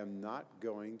 I am not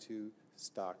going to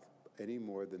stock any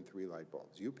more than 3 light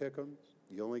bulbs. You pick them,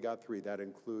 you only got 3. That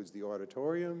includes the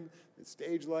auditorium, the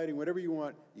stage lighting, whatever you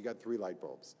want, you got 3 light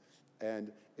bulbs.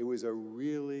 And it was a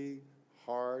really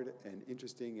hard and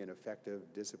interesting and effective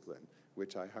discipline,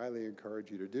 which I highly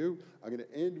encourage you to do. I'm going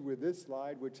to end with this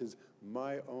slide, which is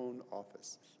my own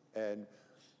office. And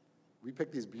we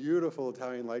picked these beautiful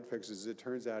Italian light fixtures. It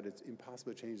turns out it's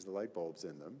impossible to change the light bulbs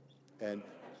in them.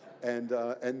 And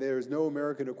there's no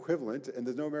American equivalent, and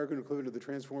there's no American equivalent of the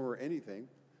transformer or anything.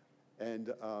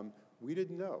 And we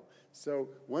didn't know. So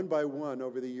one by one,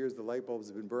 over the years, the light bulbs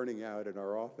have been burning out in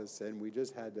our office, and we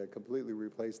just had to completely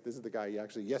replace. This is the guy,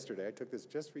 actually, yesterday, I took this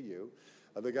just for you,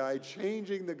 the guy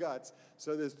changing the guts.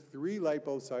 So there's 3 light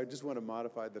bulbs, so I just want to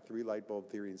modify the 3 light bulb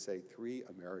theory and say 3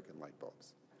 American light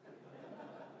bulbs.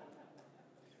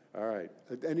 All right,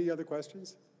 any other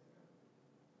questions?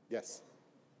 Yes?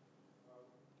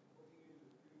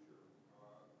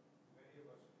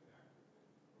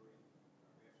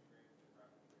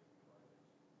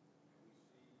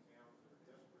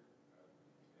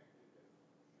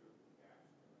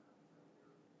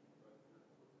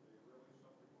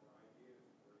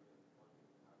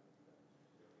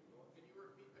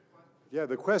 Yeah,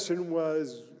 the question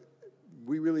was,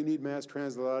 we really need mass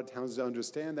transit. A lot of towns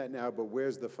understand that now, but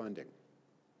where's the funding?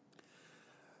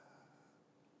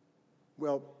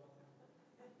 Well,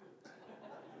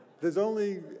 there's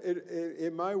only,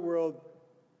 in my world,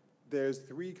 there's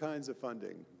 3 kinds of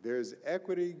funding. There's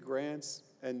equity, grants,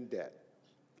 and debt.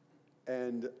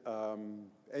 And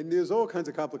there's all kinds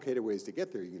of complicated ways to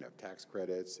get there. You can have tax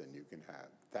credits, and you can have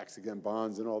tax-exempt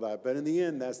bonds and all that, but in the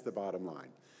end, that's the bottom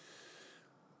line.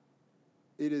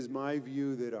 It is my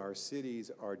view that our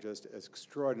cities are just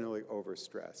extraordinarily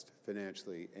overstressed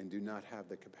financially and do not have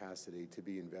the capacity to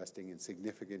be investing in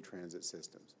significant transit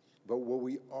systems. But what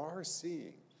we are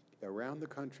seeing around the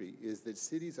country is that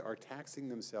cities are taxing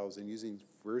themselves and using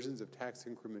versions of tax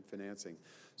increment financing.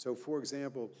 So for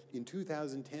example, in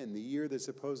 2010, the year that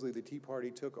supposedly the Tea Party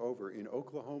took over in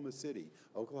Oklahoma City,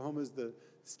 Oklahoma is the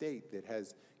state that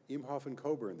has Imhoff and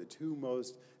Coburn, the 2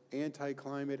 most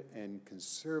anti-climate and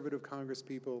conservative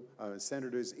congresspeople,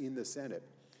 senators in the Senate.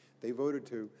 They voted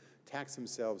to tax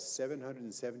themselves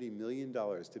 $770 million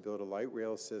to build a light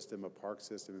rail system, a park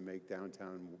system, and make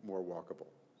downtown more walkable.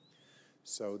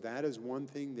 So that is one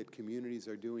thing that communities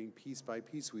are doing piece by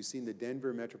piece. We've seen the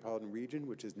Denver metropolitan region,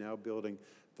 which is now building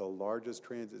the largest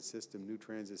transit system, new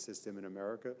transit system in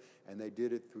America, and they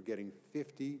did it through getting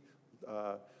 50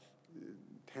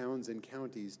 towns and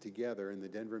counties together in the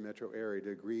Denver metro area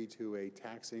to agree to a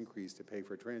tax increase to pay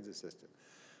for a transit system.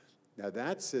 Now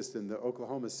that system, the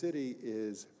Oklahoma City,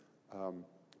 is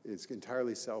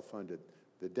entirely self-funded.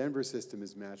 The Denver system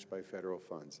is matched by federal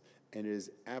funds, and it is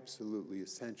absolutely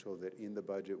essential that in the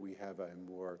budget we have a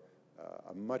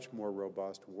much more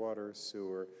robust water,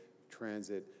 sewer,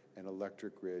 transit, and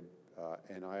electric grid,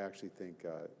 and I actually think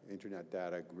internet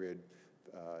data grid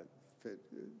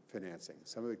financing.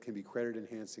 Some of it can be credit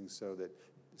enhancing so that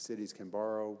cities can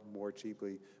borrow more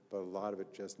cheaply, but a lot of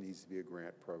it just needs to be a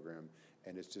grant program.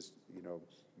 And it's just, you know,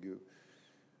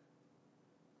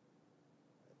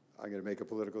 I'm going to make a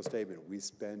political statement. We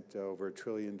spent over $1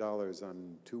 trillion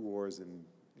on 2 wars in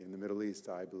the Middle East.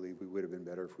 I believe we would have been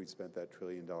better if we'd spent that $1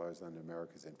 trillion on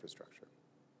America's infrastructure.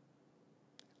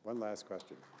 One last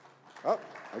question. Oh,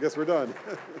 I guess we're done.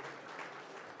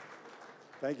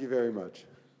 Thank you very much.